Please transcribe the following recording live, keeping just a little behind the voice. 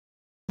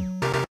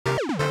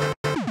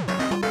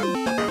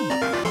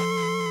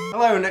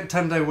Hello,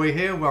 Nintendo Wii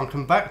here.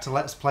 Welcome back to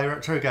Let's Play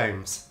Retro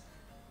Games.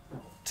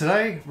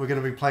 Today we're going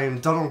to be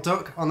playing Donald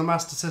Duck on the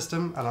Master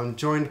System, and I'm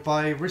joined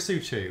by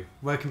Risuchu.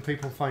 Where can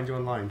people find you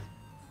online?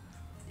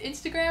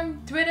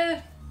 Instagram,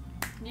 Twitter,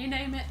 you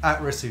name it. At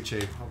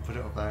Risuchu. I'll put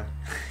it up there.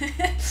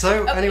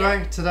 So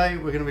anyway, today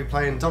we're going to be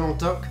playing Donald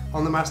Duck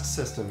on the Master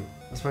System.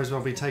 I suppose we'll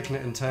be taking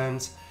it in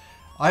turns.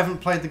 I haven't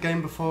played the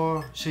game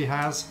before, she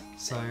has,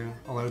 so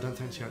although I don't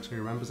think she actually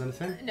remembers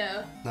anything.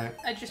 No. No.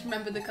 I just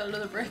remember the colour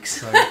of the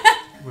bricks. So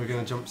we're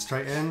going to jump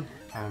straight in,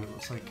 and it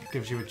looks like it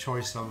gives you a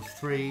choice of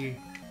 3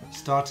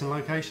 starting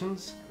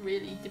locations.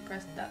 Really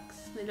depressed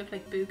ducks. They look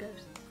like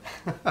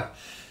boogos.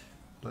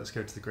 Let's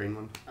go to the green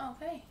one.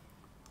 Okay.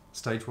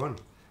 Stage 1.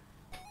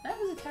 That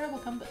was a terrible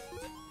compass.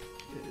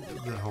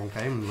 The whole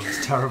game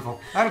looks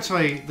terrible.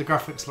 Actually, the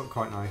graphics look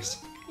quite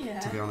nice, Yeah.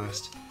 to be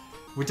honest.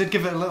 We did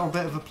give it a little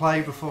bit of a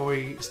play before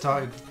we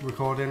started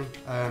recording.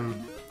 I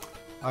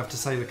have to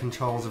say the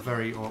controls are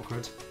very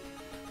awkward.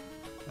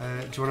 Do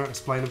you want to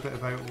explain a bit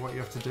about what you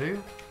have to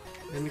do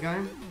in the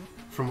game,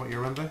 from what you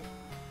remember?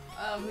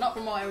 Not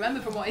from what I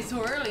remember, from what I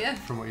saw earlier.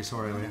 From what you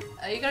saw earlier.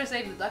 You gotta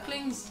save the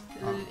ducklings,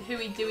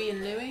 Huey, Dewey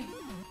and Louie.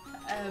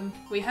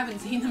 We haven't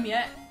seen them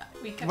yet.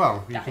 We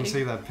Well, you can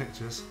see their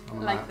pictures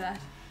on the like map. that.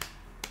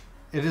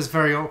 It is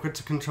very awkward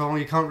to control.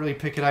 You can't really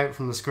pick it out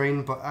from the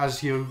screen, but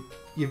as you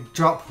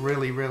drop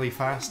really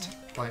fast,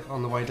 like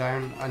on the way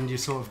down, and you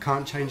sort of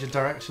can't change your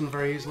direction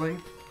very easily.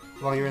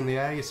 While you're in the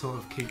air, you sort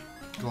of keep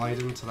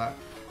gliding to that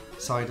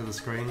side of the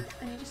screen.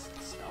 And he just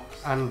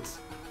stops. And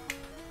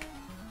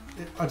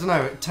I don't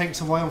know, it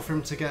takes a while for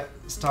him to get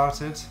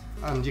started,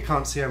 and you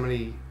can't see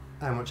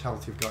how much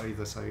health you've got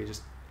either, so you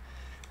just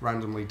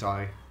randomly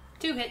die.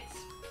 2 hits.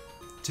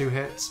 2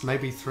 hits,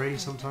 maybe 3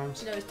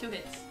 sometimes. No, it's 2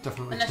 hits.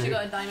 Definitely Unless 2. you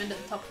got a diamond at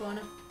the top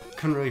corner.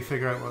 Couldn't really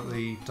figure out what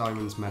the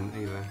diamonds meant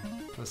either.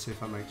 Let's see if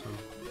that makes one.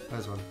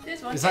 There's one.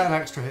 This one. Is that an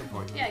extra hit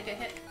point? Yeah, get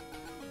hit.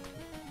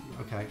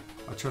 Okay,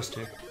 I trust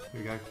you.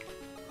 Here we go.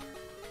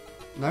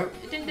 No.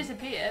 It didn't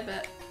disappear,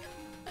 but...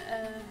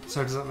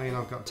 So does that mean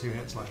I've got 2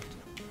 hits left?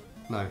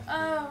 No.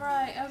 Oh,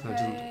 right, So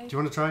okay. do you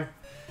want to try?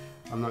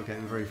 I'm not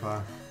getting very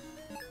far.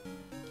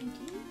 Thank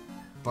you.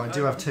 But I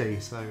do have tea,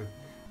 so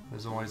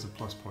there's always a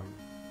plus point.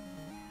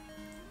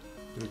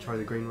 Do we try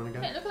the green one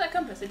again? Hey, look at that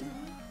compass. It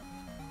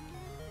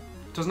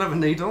Doesn't have a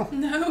needle?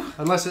 No.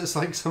 Unless it's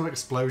like some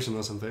explosion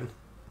or something.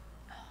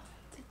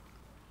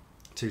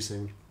 Too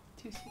soon.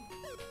 Too soon.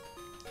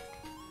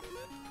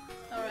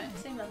 Alright,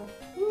 same level.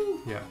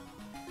 Woo. Yeah.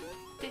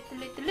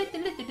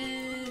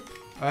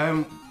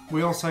 Yeah.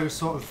 We also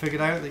sort of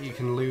figured out that you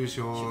can lose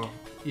your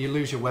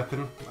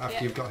weapon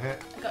after you've got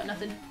hit. I got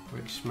nothing.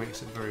 Which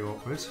makes it very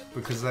awkward,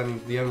 because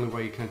then the only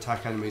way you can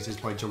attack enemies is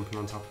by jumping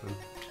on top of them.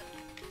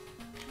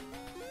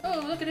 Oh,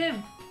 look at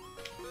him!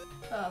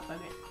 Oh, fuck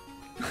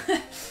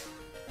it.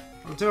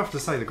 I do have to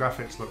say the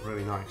graphics look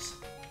really nice.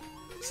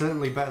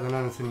 Certainly better than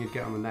anything you'd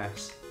get on the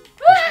NES.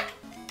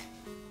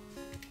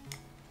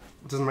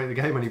 It doesn't make the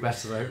game any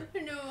better though.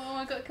 No,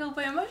 I got killed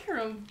by a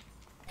mushroom.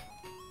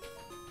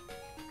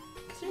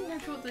 Considering how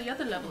short the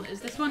other level is,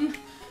 this one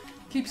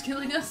keeps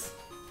killing us.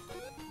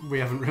 We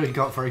haven't really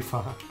got very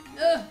far.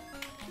 Ugh.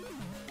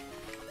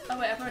 Oh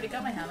wait, I've already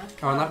got my hammer.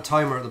 Oh, and that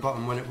timer at the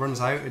bottom, when it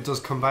runs out, it does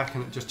come back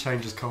and it just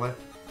changes colour.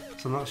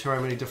 So I'm not sure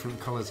how many different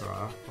colours there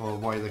are, or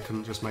why they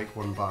couldn't just make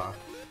one bar.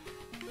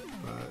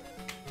 But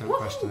don't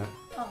question it.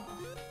 Oh.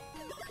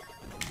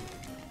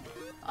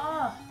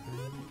 Oh.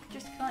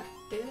 Just can't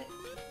do it.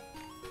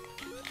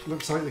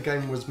 Looks like the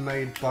game was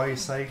made by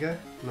Sega,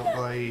 not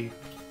by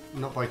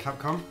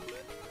Capcom.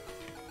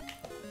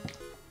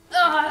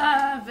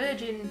 Ah,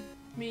 Virgin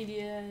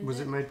Media. Was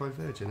it made by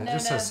Virgin? It No,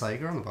 just no. says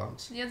Sega on the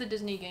box. The other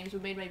Disney games were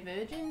made by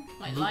Virgin,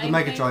 like The Lion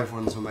Mega King Drive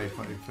ones were made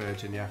by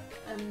Virgin, yeah.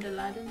 and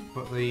Aladdin.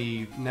 But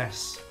the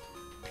NES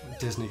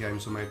Disney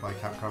games were made by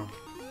Capcom.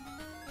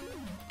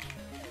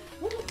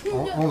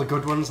 All the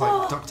good ones,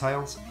 like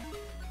DuckTales.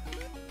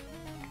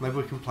 Maybe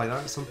we can play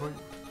that at some point.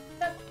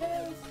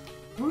 DuckTales.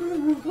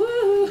 Woo!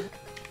 Woo!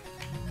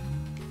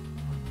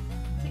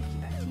 Take you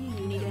back to your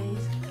uni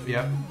days.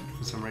 Yeah,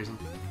 for some reason.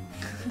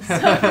 For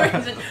some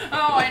reason.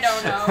 Oh, I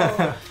don't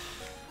know.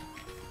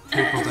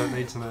 People don't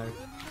need to know.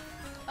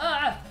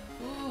 Ah!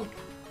 Ooh.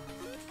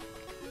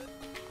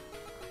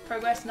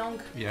 Progress,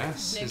 Nonk.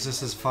 Yes. Next. Is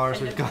this as far as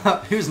Kind we've of.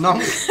 got? Who's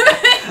Nonk?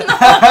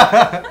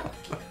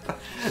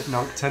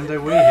 Nintendo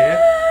Wii here.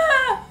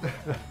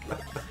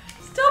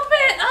 Stop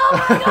it!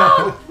 Oh my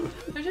god!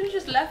 I should have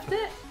just left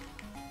it.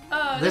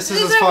 Oh, This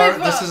is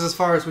is as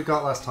far as we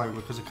got last time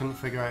because I couldn't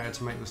figure out how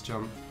to make this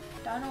jump.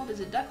 Donald is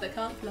a duck that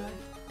can't fly.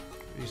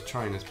 He's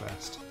trying his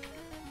best.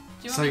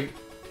 Do you So want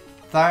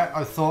that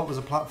I thought was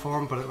a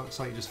platform, but it looks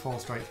like you just fall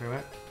straight through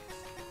it.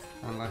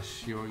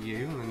 Unless you're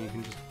you, and then you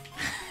can just.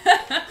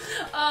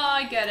 Oh,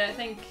 I get it.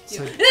 Thank you.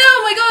 So-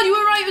 Oh my god, you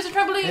were right. It was a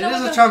trampoline. It Oh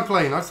is my a god.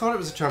 trampoline. I thought it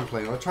was a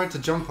trampoline. I tried to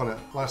jump on it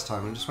last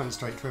time and just went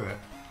straight through it.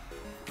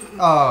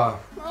 Ah,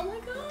 Oh my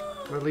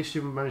god. well, at least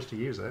you managed to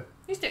use it.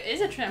 At least there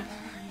is a trampoline.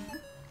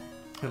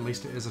 At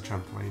least it is a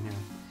trampoline,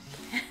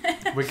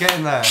 yeah. We're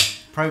getting there.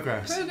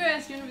 Progress.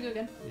 Progress. You want to go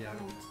again? Yeah.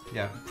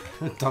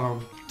 Yeah.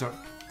 Donald Duck.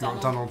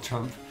 Not Donald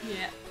Trump.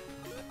 Yeah.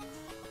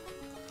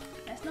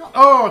 Let's not.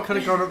 Oh, I could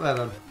have gone up there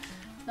then.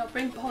 Not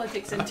bring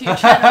politics into your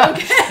channel,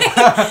 okay?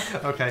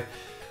 Okay.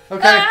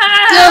 Okay.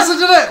 Yes, I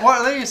did it!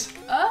 What are these?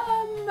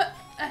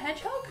 A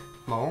hedgehog?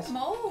 Moles?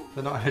 Mole?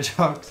 They're not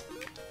hedgehogs.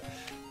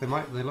 They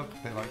look a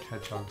bit like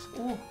hedgehogs.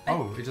 Ooh,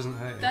 Oh, he doesn't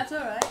hurt you. that's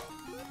alright.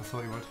 I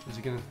thought he would. Is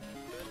he gonna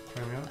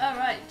throw me up?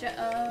 Alright,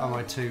 Am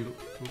I too...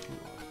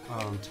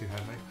 Oh, I'm too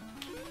heavy.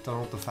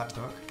 Donald the fat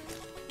duck.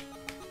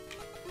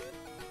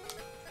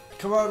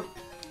 Come on!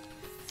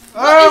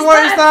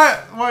 What is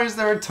that? Why is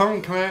there a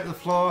tongue coming out of the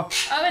floor?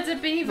 Oh, it's a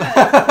beaver.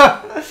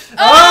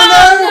 Oh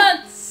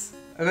no! Nuts!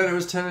 And then it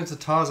was turned into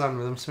Tarzan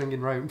with him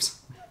swinging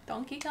ropes.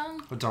 Donkey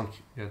Kong? Or Donkey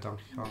Kong.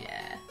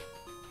 Yeah.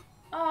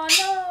 Oh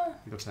no!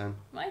 Your turn.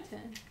 My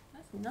turn.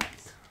 That's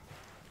nuts.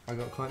 I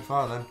got quite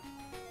far then.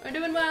 We're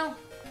doing well.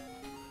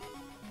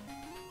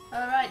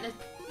 Alright, let's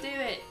do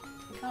it.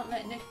 We can't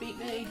let Nick beat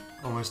me.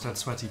 Almost had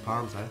sweaty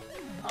palms there.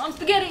 On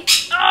spaghetti!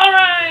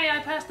 Alright, I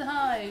passed the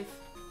hive.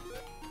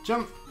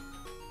 Jump!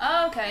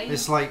 Oh, okay.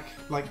 It's like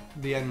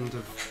the end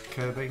of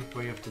Kirby,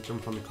 where you have to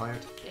jump on the cloud.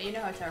 Yeah, you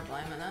know how terrible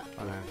I am at that.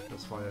 I know,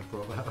 that's why I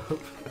brought that up.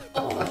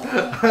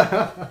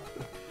 Oh.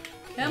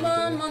 Come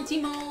on,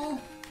 Monty Mole.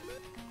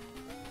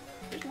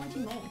 Where's Monty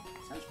Mole?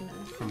 Sounds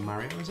familiar. From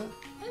Mario, is it?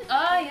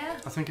 Oh, yeah.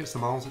 I think it's the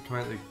moles that come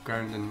out of the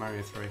ground in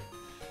Mario 3.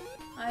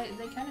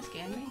 They kind of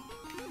scared me.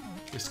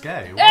 They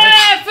scare you?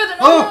 Ah, for the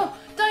Oh!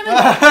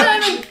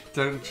 Diamond!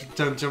 Diamond!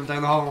 Don't jump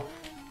down the hole.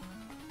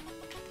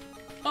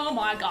 Oh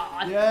my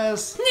god.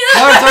 Yes! No,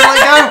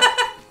 don't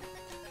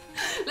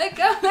let go! Let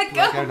go! Let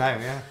go now,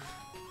 yeah.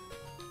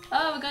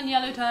 Oh, we're gone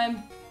yellow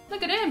time.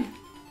 Look at him.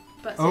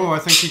 But Oh, I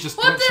think he just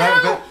what glitched the out a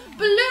hell? bit.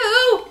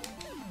 Blue!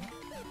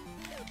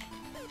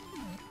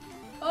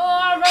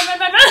 Oh, run!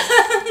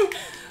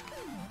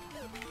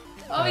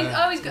 Oh,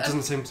 he's got.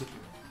 Doesn't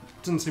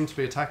seem to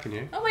be attacking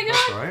you. Oh my god!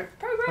 That's alright.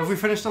 Progress. Have we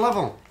finished a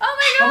level? Oh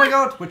my god! Oh my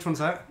god! Which one's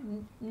that?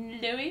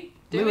 Louie?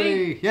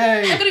 Louie!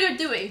 Yay! I'm gonna go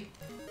Dewey.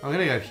 I'm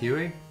gonna go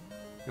Huey.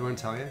 It won't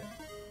tell you.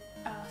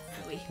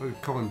 Louie. We'll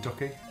call him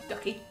Ducky.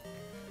 Ducky.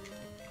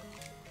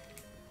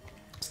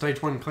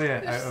 Stage 1 clear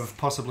out of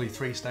possibly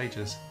 3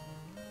 stages.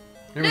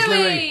 It Louie! was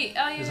Louie!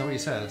 Oh, yeah. Is that what you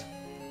said?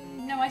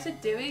 No, I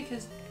said Dewey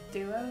because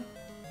duo.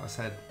 I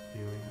said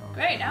Huey. Oh,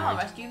 Great, now I'll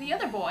right. rescue the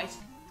other boys.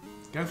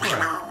 Go for it.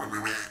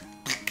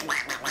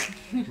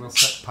 We'll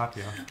set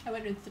Patty off. I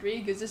went in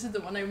 3 because this is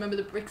the one I remember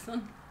the bricks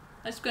on.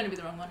 That's going to be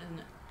the wrong one, isn't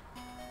it?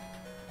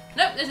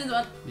 Nope, this is the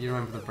one. You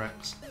remember the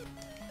bricks.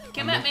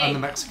 Come and at me. And the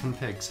Mexican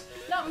pigs.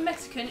 Not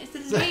Mexican, it's the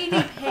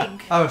lady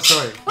pig. Oh,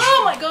 sorry.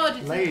 Oh my god!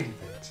 It's Lady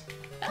pigs.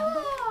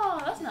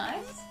 Oh, that's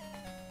nice.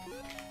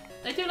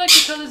 I do like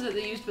the colours that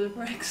they used for the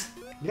bricks.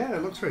 Yeah,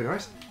 it looks really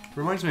nice.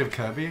 Reminds me of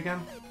Kirby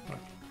again.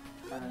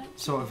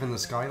 Sort of in the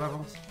sky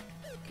levels.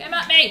 Come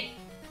at me!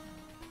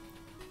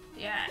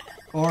 Yeah.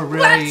 Or a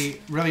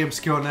really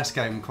obscure NES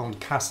game called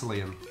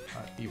Castleian.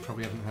 You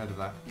probably haven't heard of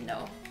that.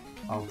 No.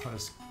 I'll put a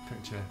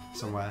picture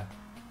somewhere.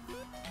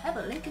 Have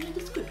a link in the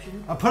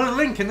description. I'll put a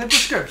link in the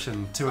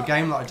description to a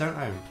game that I don't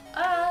own.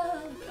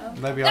 Oh.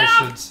 Maybe I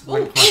should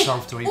link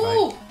myself to eBay.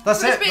 Ooh, that's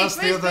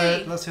frisbee,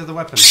 it. That's the other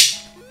weapon.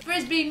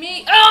 Frisbee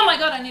me! Oh my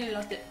god, I nearly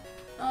lost it.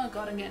 Oh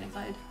god, I'm getting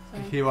excited.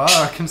 Sorry. You are.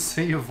 I can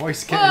see your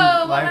voice getting Whoa,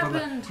 what loud on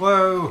happened? the.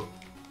 Whoa!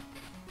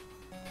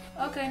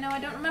 Okay, no, I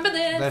don't remember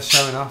this. They're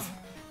showing off.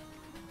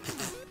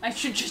 I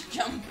should just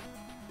jump.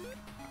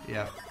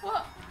 Yeah.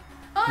 What?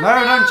 Oh,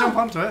 No, don't jump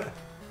onto it.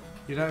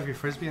 You don't have your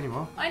frisbee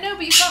anymore. I know,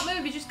 but you can't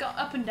move. You just got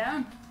up and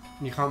down.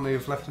 You can't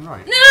move left and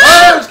right. No!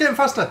 Oh, it's getting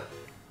faster.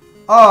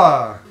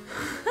 Ah,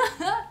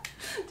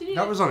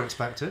 that was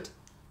unexpected.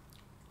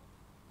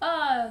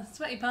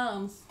 Sweaty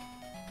palms.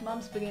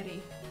 Mom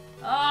spaghetti.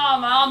 Oh,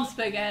 mom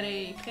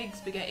spaghetti. Pig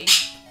spaghetti.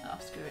 Oh,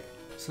 screw it.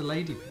 It's a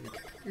lady pig.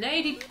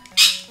 Lady.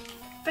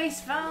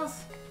 Face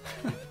vase.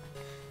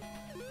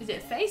 Is it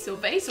a face or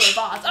vase or a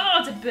vase? Oh,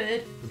 it's a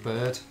bird. The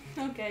bird.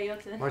 Okay, your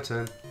turn. My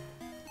turn.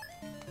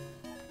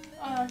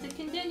 Oh, to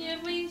continue,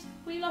 we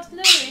lost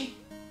Louie.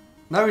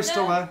 No, he's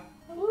still there.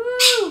 Woo!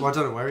 Well, I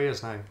don't know where he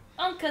is now.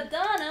 Uncle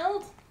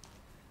Donald.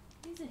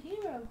 He's a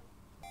hero.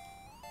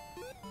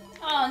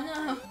 Oh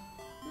no,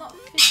 not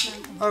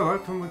Fishman. Oh, how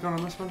come we gone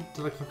on this one?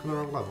 Did I click on the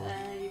wrong level?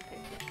 You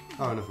picked it.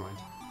 Oh, never mind.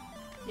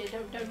 Yeah,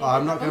 don't. Oh,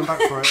 I'm not going back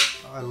for it.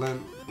 I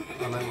learned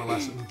my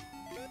lesson.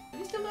 Have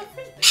you still got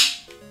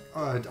frisbee?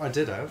 Oh, I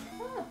did have.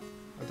 Oh.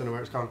 I don't know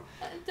where it's gone.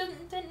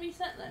 Didn't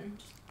reset then.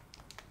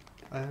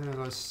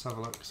 Let's have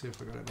a look, see if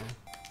I got it now.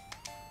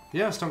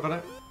 Yeah, I still got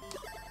it.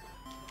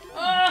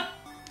 Ah!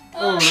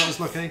 Oh, that was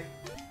lucky.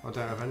 I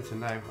don't have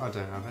anything now. I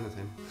don't have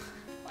anything.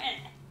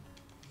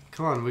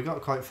 Come on, we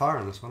got quite far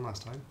on this one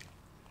last time.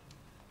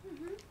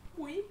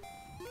 We?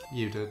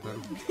 You did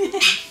then.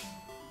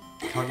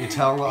 Can't you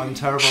tell that I'm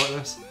terrible at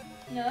this?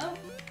 No.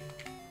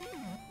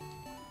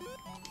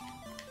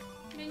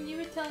 I mean, you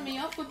were telling me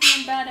off for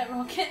being bad at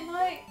Rocket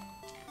Knight.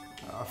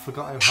 I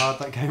forgot how hard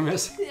that game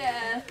is.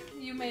 Yeah,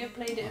 you may have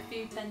played it a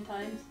few 10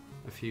 times.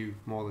 A few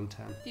more than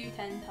 10. A few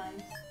 10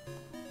 times.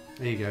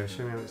 There you go,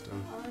 show me how it's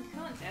done. Oh, I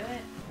can't do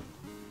it.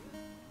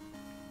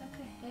 Look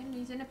at him,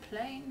 he's in a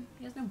plane.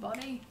 He has no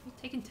body. He's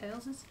taking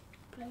Tails'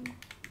 plane.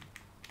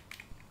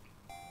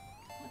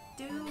 What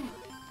do?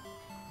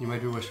 You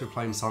made me wish we were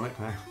playing Sonic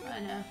now. I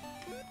know.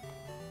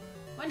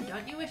 When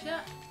don't you wish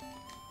that?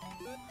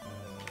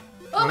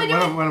 When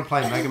I'm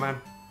playing Mega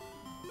Man.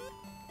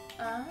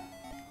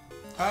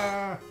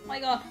 My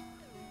god.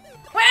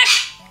 Whack!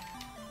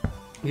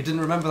 You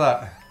didn't remember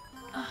that?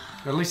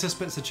 At least this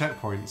bit's a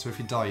checkpoint, so if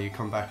you die, you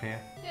come back here.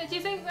 Yeah, do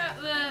you think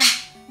that the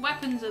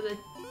weapons are the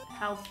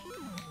health?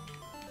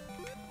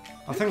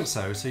 I think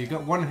so. So you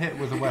got one hit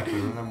with a weapon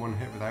and then one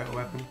hit without a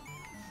weapon.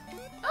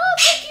 Oh,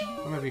 thank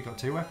you! Or maybe you got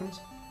 2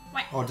 weapons?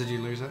 Right. Or did you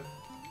lose it?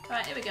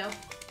 Right, here we go.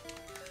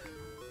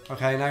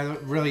 Okay, now the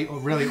really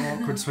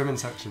awkward swimming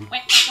section.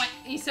 Wait.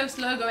 He's so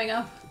slow going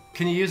up.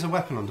 Can you use a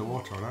weapon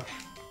underwater or not?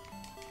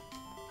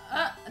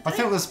 I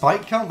think the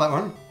spike killed that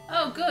one.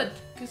 Oh, good,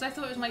 because I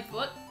thought it was my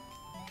foot.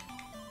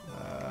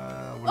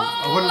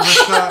 I wouldn't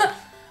risk that.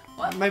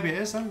 What? Maybe it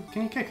is then.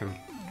 Can you kick him?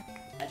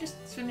 I just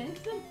swim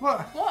into them.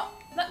 What? What?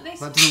 That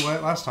didn't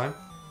work last time.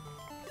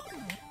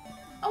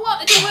 Oh,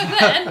 what? It didn't work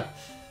then?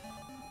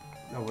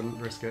 I wouldn't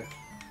risk it.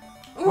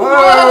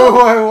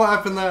 Whoa! What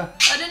happened there?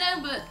 I don't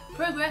know, but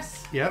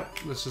progress. Yep,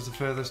 this is the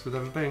furthest we've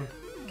ever been.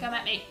 Come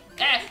at me.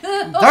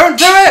 Don't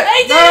do it!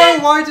 I did No!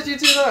 it! Why did you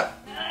do that?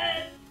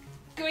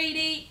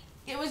 Greedy.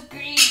 It was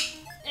greed.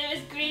 It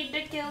was greed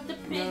that killed the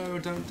pig. No,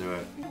 don't do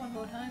it. One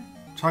more time.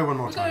 Try one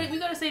more time. We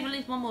gotta save at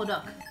least one more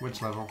duck.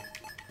 Which level?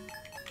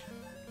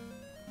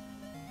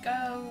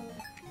 Go.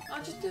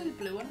 I'll just do the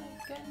blue one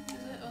again.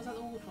 Or is that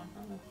the water one? I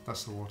don't know.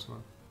 That's the water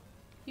one.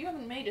 You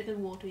haven't made it to the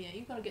water yet.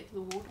 You've got to get to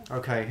the water.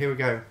 Okay, here we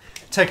go.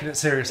 Taking it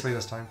seriously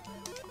this time.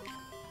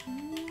 Sure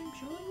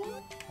you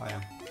will? I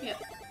am.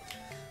 Yep.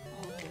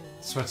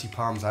 Sweaty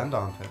palms and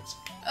armpits.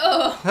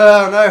 Oh!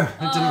 Oh no,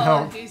 it didn't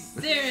help.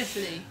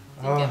 Seriously.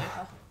 Oh. Didn't get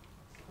it.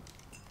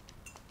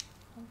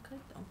 Okay,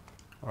 done.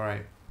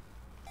 Alright,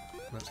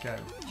 let's go.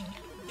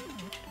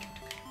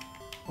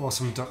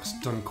 Awesome ducks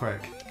done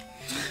quick.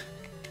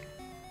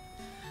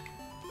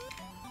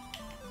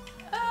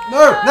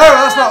 No,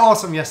 that's not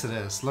awesome. Yes, it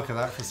is. Look at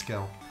that for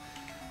skill.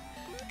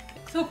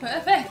 Pixel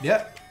perfect.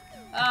 Yep.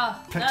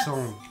 Ah,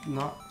 Pixel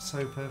not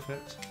so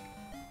perfect.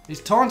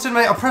 He's taunting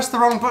me. I pressed the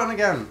wrong button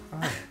again.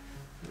 Oh.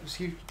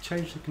 You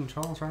changed the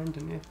controls around,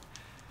 didn't you?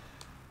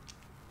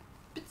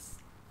 But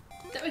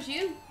that was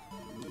you.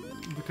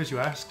 Because you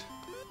asked.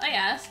 I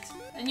asked,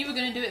 and you were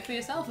going to do it for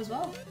yourself as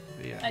well.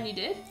 Yeah. And you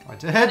did. I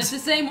did. It's the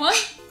same one.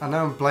 I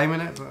know I'm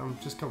blaming it, but I'm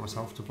just got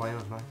myself to blame,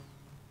 haven't I?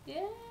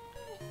 Yeah.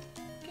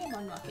 Come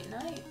on, Rocket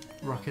Knight.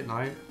 Rocket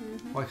Knight.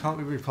 Why can't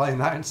we be playing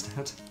that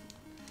instead?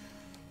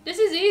 This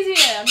is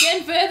easier. I'm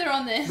getting further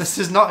on this. This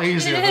is not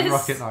easier It than is.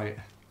 Rocket Knight.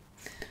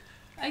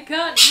 I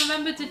can't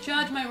remember to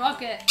charge my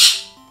rocket.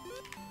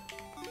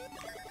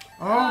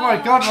 Oh my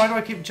god, why do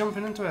I keep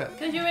jumping into it?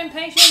 Because you're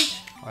impatient.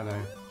 I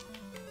know.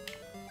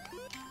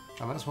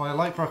 And that's why I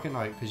like Rocket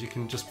Knight, because you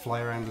can just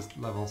fly around the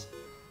levels.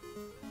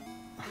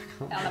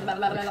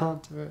 I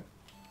can't do it.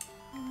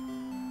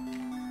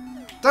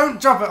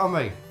 Don't drop it on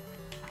me!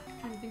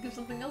 Trying to think of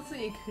something else that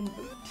you couldn't.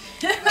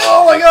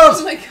 Oh my god!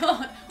 Oh my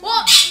god!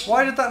 What?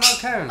 Why did that not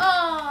count?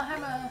 Oh,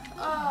 hammer.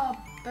 Oh,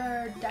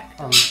 bird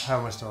dactyl. How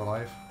am I still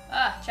alive?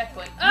 Ah,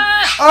 checkpoint.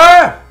 Ah!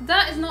 Ah!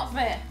 That is not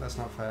fair. That's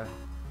not fair.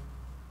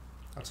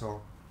 At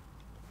all.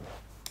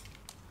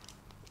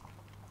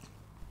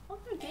 What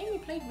was the game you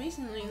played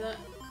recently that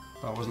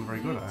That wasn't very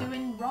you good were at it.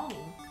 doing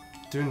wrong?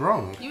 Doing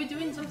wrong? You were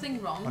doing something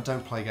I wrong.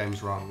 don't play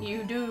games wrong.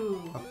 You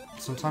do.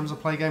 Sometimes I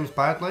play games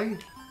badly,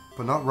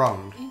 but not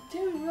wrong. You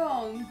do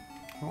wrong.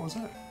 What was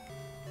it?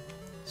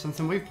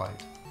 Something we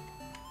played.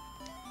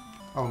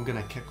 Oh, I'm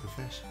gonna kick the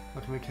fish.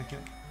 Look at me kick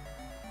it.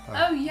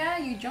 Oh yeah,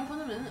 you jump on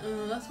them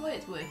and that's why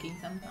it's working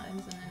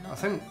sometimes and then not. I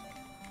think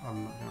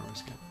I'm not gonna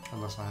risk it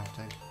unless I have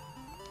to.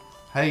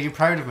 Hey, you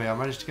proud of me? I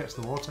managed to get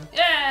to the water.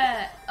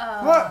 Yeah!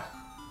 What?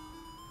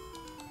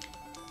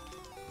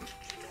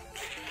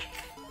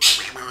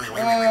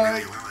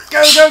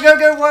 Go, go, go,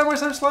 go! Why am I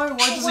so slow?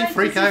 Why does he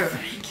freak out?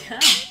 Freak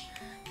out?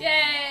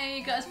 Yay!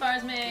 You got as far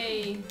as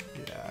me!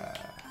 Yeah.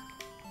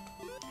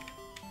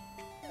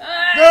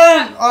 Ah!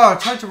 No! Oh, I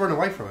tried to run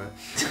away from it.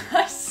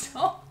 I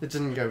saw. It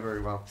didn't go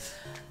very well.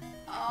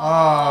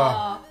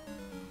 Oh.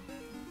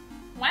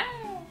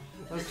 Wow!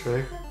 That's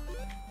true.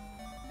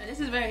 This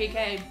is where he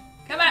came.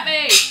 Come at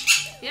me!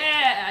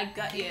 Yeah, I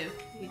got you.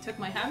 You took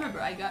my hammer,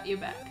 but I got you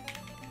back.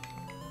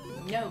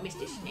 No,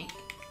 Mr. Snake.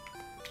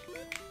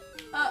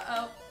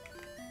 Uh-oh.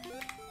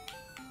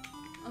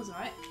 That was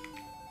alright.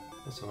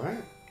 That's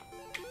alright.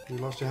 You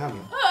lost your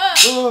hammer. Ah!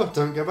 Oh,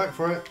 don't go back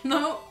for it.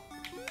 No.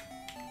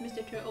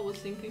 Mr. Turtle was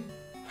sinking.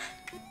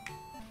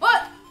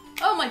 What?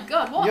 Oh my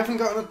god, what? You haven't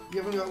got a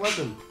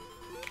weapon.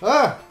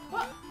 Ah!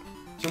 What?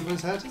 Jump in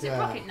his head. Is it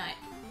Rocket Knight?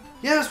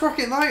 Yeah, it's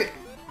Rocket Knight.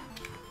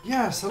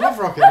 Yes, I love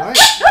Rocket Knight.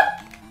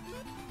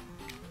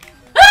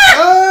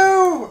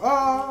 Oh!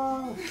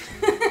 Oh!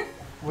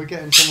 We're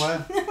getting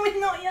somewhere. No, we're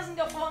not. He hasn't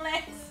got 4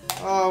 legs.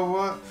 Oh,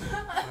 what? No,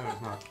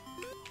 it's not.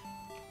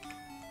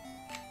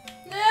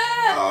 No!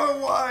 No,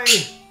 why?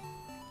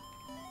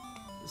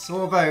 It's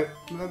all about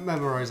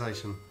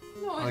memorization.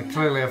 No, I it's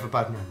clearly have a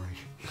bad memory.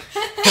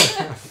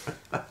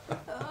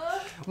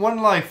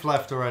 One life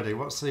left already.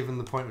 What's even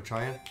the point of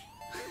trying?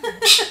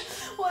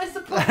 What is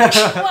the point?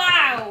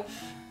 Wow!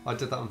 I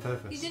did that on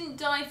purpose. You didn't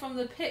die from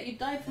the pit, you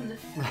died from the...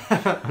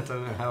 I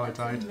don't know how I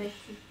died.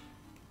 Amazing.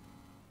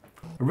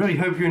 I really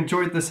hope you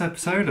enjoyed this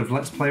episode of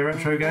Let's Play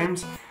Retro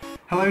Games.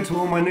 Hello to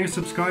all my new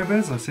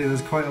subscribers, I see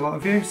there's quite a lot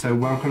of you, so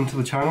welcome to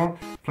the channel.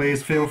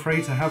 Please feel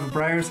free to have a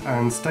browse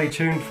and stay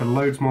tuned for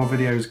loads more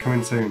videos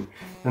coming soon.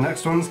 The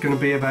next one's going to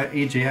be about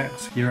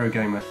EGX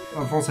Eurogamer.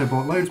 I've also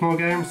bought loads more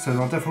games, so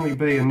there'll definitely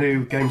be a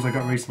new Games I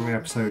Got Recently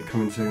episode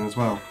coming soon as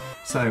well.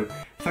 So,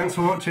 thanks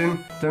for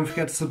watching, don't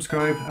forget to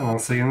subscribe, and I'll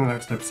see you in the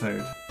next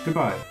episode.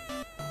 Goodbye.